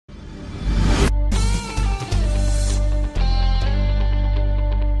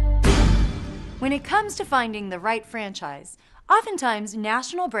When it comes to finding the right franchise, oftentimes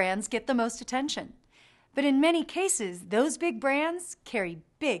national brands get the most attention. But in many cases, those big brands carry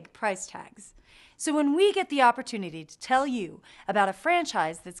big price tags. So when we get the opportunity to tell you about a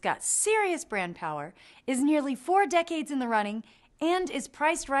franchise that's got serious brand power, is nearly 4 decades in the running, and is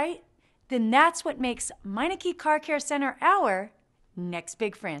priced right, then that's what makes Meineke Car Care Center our next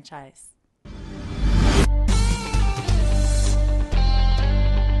big franchise.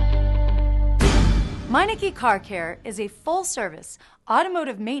 Meineke Car Care is a full-service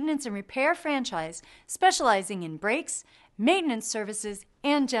automotive maintenance and repair franchise specializing in brakes, maintenance services,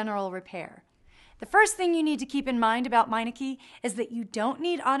 and general repair. The first thing you need to keep in mind about Meineke is that you don't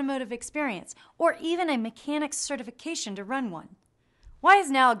need automotive experience or even a mechanic's certification to run one. Why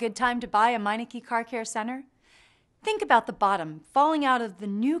is now a good time to buy a Meineke Car Care Center? Think about the bottom falling out of the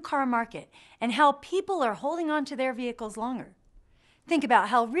new car market and how people are holding on to their vehicles longer. Think about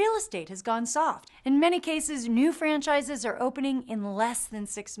how real estate has gone soft. In many cases, new franchises are opening in less than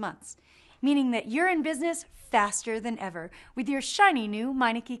 6 months, meaning that you're in business faster than ever with your shiny new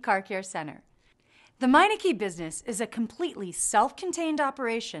Meineke Car Care Center. The Meineke business is a completely self-contained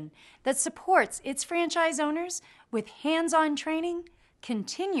operation that supports its franchise owners with hands-on training,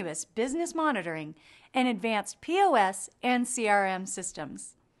 continuous business monitoring, and advanced POS and CRM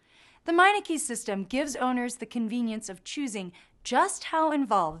systems. The Meineke system gives owners the convenience of choosing just how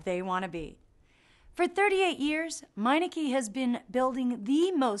involved they want to be. For 38 years, Meineke has been building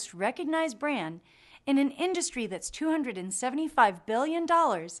the most recognized brand in an industry that's $275 billion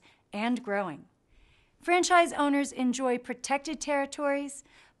and growing. Franchise owners enjoy protected territories,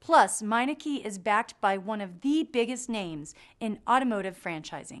 plus Meineke is backed by one of the biggest names in automotive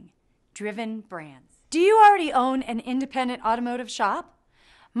franchising, Driven Brands. Do you already own an independent automotive shop?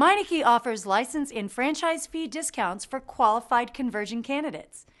 Meineke offers license and franchise fee discounts for qualified conversion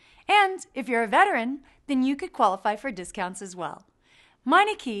candidates. And if you're a veteran, then you could qualify for discounts as well.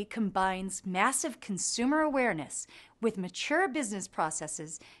 Meineke combines massive consumer awareness with mature business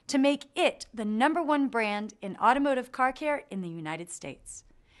processes to make it the #1 brand in automotive car care in the United States.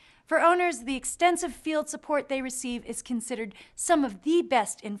 For owners, the extensive field support they receive is considered some of the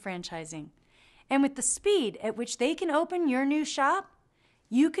best in franchising. And with the speed at which they can open your new shop,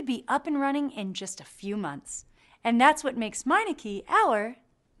 you could be up and running in just a few months. And that's what makes Meineke our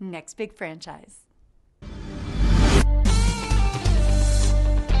next big franchise.